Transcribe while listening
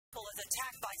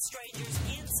attacked by strangers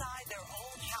inside their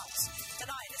own house.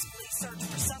 Tonight, as police search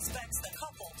for suspects, the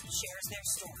couple shares their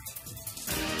story.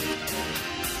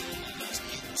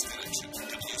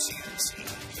 Wcnc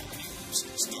News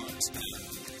starts now.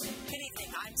 Good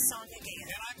evening, I'm Sonia Gann.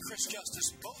 And I'm Chris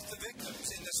Justice. Both the victims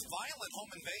in this violent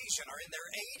home invasion are in their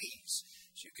 80s.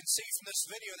 As you can see from this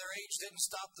video, their age didn't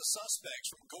stop the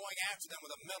suspects from going after them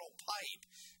with a metal pipe.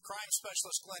 Crime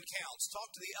specialist Glenn Counts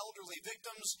talked to the elderly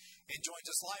victims and joins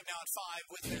us live now at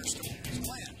 5 with their stories.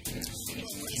 Glenn.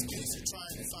 Well, Chris, police are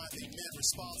trying to find the men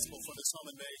responsible for this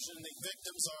home invasion. The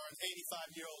victims are an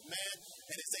 85-year-old man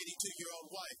and his 82-year-old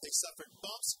wife. They suffered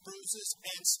bumps, bruises,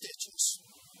 and stitches.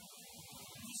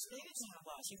 He's bigger than I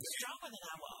was. He was stronger than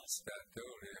I was. I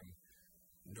told him,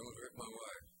 don't hurt my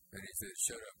wife. And he said,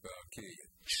 shut up, I'll kill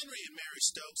you. Henry and Mary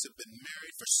Stokes have been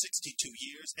married for 62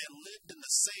 years and lived in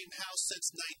the same house since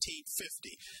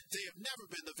 1950. They have never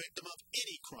been the victim of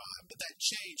any crime, but that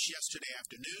changed yesterday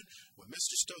afternoon when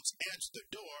Mr. Stokes answered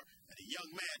the door and a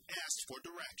young man asked for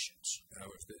directions. I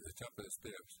was at the top of the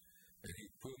steps, and he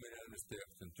pulled me down the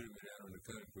steps and threw me down on the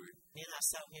concrete. Then I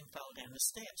saw him fall down the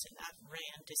steps, and I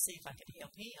ran to see if I could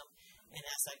help him. And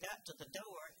as I got to the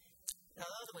door, the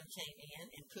other one came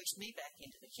in and pushed me back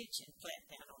into the kitchen, flat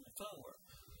down on the floor.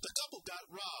 The couple got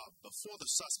robbed. Before the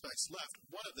suspects left,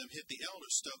 one of them hit the elder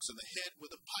Stokes on the head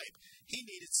with a pipe. He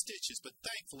needed stitches, but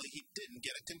thankfully he didn't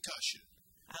get a concussion.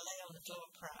 I lay on the floor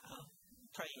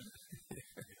praying.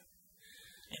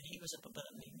 And he was up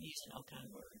above me using all kind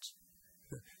of words.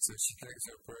 So she takes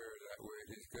her prayer that way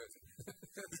to his cousin.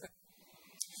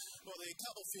 Well, the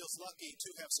couple feels lucky to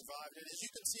have survived, and as you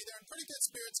can see, they're in pretty good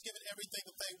spirits given everything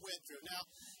that they went through. Now,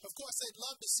 of course, they'd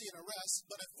love to see an arrest,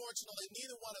 but unfortunately,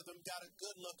 neither one of them got a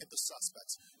good look at the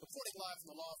suspects. Reporting live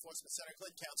from the Law Enforcement Center,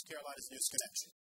 Glenn Counts, Carolina's News Connection.